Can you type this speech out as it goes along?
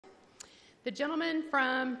The gentleman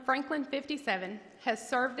from Franklin 57 has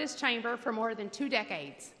served this chamber for more than 2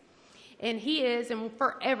 decades, and he is and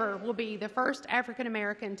forever will be the first African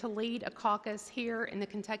American to lead a caucus here in the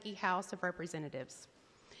Kentucky House of Representatives.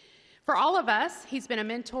 For all of us, he's been a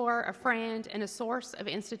mentor, a friend, and a source of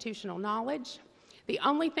institutional knowledge. The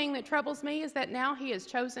only thing that troubles me is that now he has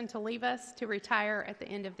chosen to leave us to retire at the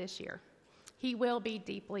end of this year. He will be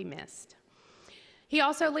deeply missed. He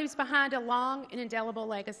also leaves behind a long and indelible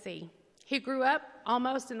legacy. He grew up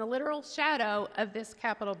almost in the literal shadow of this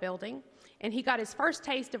Capitol building, and he got his first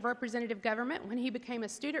taste of representative government when he became a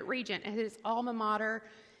student regent at his alma mater,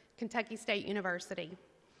 Kentucky State University.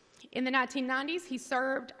 In the 1990s, he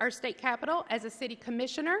served our state capitol as a city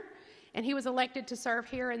commissioner, and he was elected to serve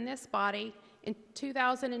here in this body in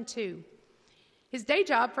 2002. His day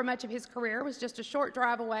job for much of his career was just a short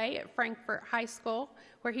drive away at Frankfort High School,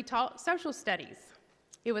 where he taught social studies.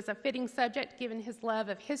 It was a fitting subject given his love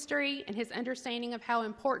of history and his understanding of how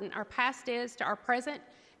important our past is to our present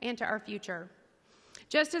and to our future.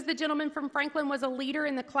 Just as the gentleman from Franklin was a leader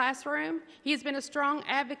in the classroom, he has been a strong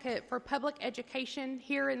advocate for public education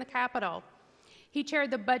here in the Capitol. He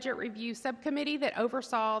chaired the Budget Review Subcommittee that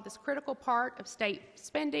oversaw this critical part of state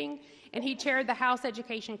spending, and he chaired the House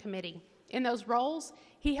Education Committee. In those roles,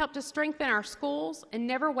 he helped to strengthen our schools and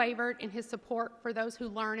never wavered in his support for those who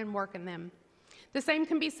learn and work in them. The same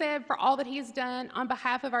can be said for all that he has done on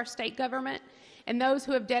behalf of our state government and those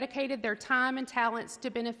who have dedicated their time and talents to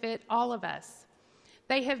benefit all of us.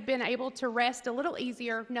 They have been able to rest a little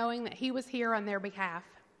easier knowing that he was here on their behalf.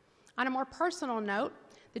 On a more personal note,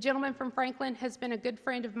 the gentleman from Franklin has been a good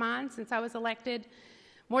friend of mine since I was elected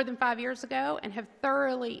more than 5 years ago and have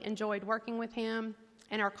thoroughly enjoyed working with him,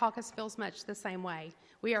 and our caucus feels much the same way.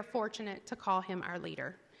 We are fortunate to call him our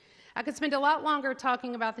leader. I could spend a lot longer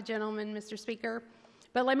talking about the gentleman, Mr. Speaker,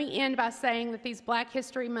 but let me end by saying that these Black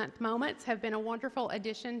History Month moments have been a wonderful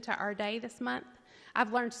addition to our day this month.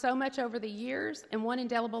 I've learned so much over the years, and one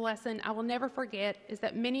indelible lesson I will never forget is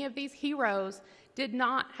that many of these heroes did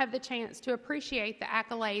not have the chance to appreciate the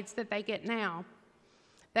accolades that they get now.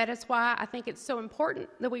 That is why I think it's so important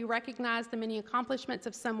that we recognize the many accomplishments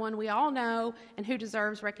of someone we all know and who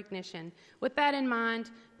deserves recognition. With that in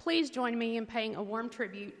mind, please join me in paying a warm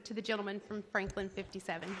tribute to the gentleman from Franklin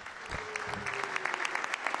 57.